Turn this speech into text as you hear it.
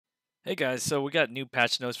Hey guys, so we got new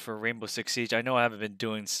patch notes for Rainbow Six Siege. I know I haven't been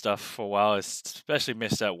doing stuff for a while, especially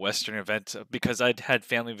missed that Western event because I'd had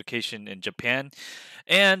family vacation in Japan.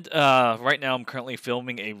 And right now I'm currently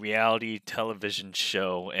filming a reality television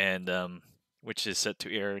show, and which is set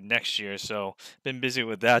to air next year. So been busy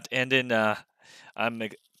with that. And then I'm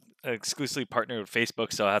exclusively partnered with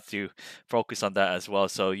Facebook, so I have to focus on that as well.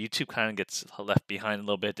 So YouTube kind of gets left behind a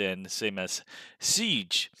little bit, and same as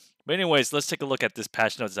Siege. But anyways, let's take a look at this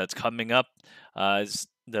patch notes that's coming up.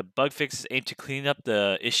 The bug fixes aim to clean up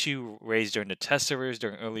the issue raised during the test servers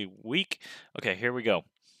during early week. Okay, here we go.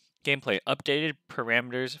 Gameplay updated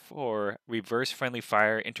parameters for reverse friendly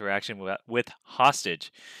fire interaction with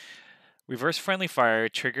hostage. Reverse friendly fire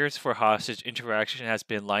triggers for hostage interaction has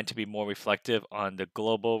been aligned to be more reflective on the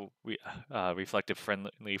global reflective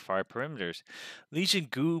friendly fire perimeters. Legion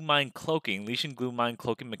glue mine cloaking. Legion glue mine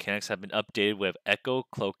cloaking mechanics have been updated with echo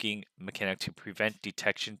cloaking mechanic to prevent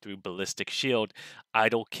detection through ballistic shield.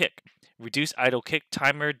 Idle kick. Reduce idle kick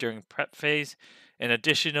timer during prep phase. An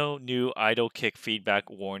additional new idle kick feedback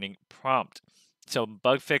warning prompt. So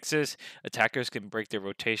bug fixes, attackers can break their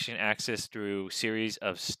rotation axis through series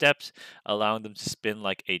of steps, allowing them to spin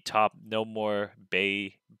like a top. No more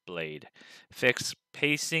Bay Blade. Fix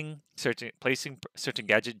placing certain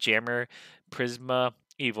gadget jammer, Prisma,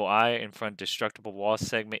 Evil Eye in front destructible wall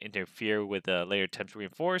segment interfere with the layer attempt to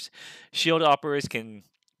reinforce. Shield operators can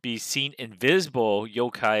be seen invisible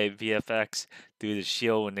yokai VFX through the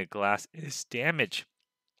shield when the glass is damaged.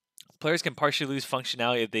 Players can partially lose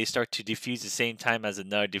functionality if they start to defuse the same time as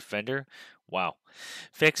another defender. Wow.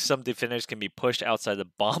 Fix some defenders can be pushed outside the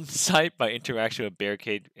bomb site by interaction with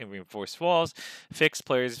barricade and reinforced walls. Fix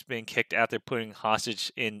players being kicked after putting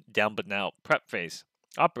hostage in down but now prep phase.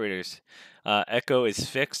 Operators. Echo is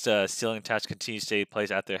fixed. Ceiling attach continues to stay in place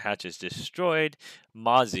after hatch is destroyed.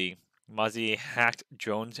 Mozzie. Mozzie hacked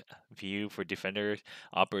drones view for defenders.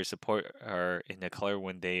 Operators support are in the color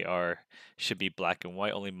when they are should be black and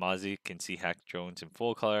white. Only Mozzie can see hacked drones in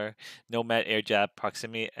full color. Nomad air jab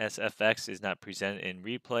proximity SFX is not presented in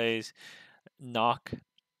replays. Knock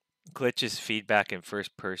glitches feedback in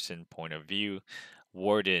first person point of view.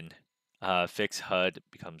 Warden fixed HUD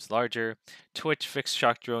becomes larger. Twitch fixed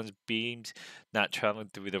shock drones beams not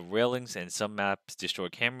traveling through the railings and some maps destroy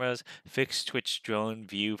cameras. Fixed Twitch drone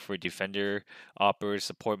view for defender operators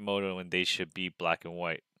support mode when they should be black and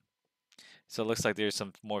white. So it looks like there's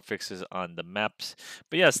some more fixes on the maps.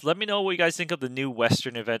 But yes, let me know what you guys think of the new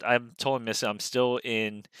Western event. I'm totally missing. I'm still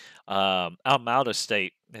in. I'm out of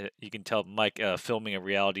state. You can tell Mike filming a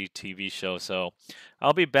reality TV show. So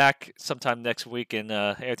I'll be back sometime next week, and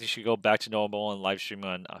everything should go back to normal and live stream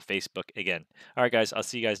on Facebook again. All right, guys. I'll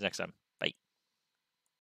see you guys next time.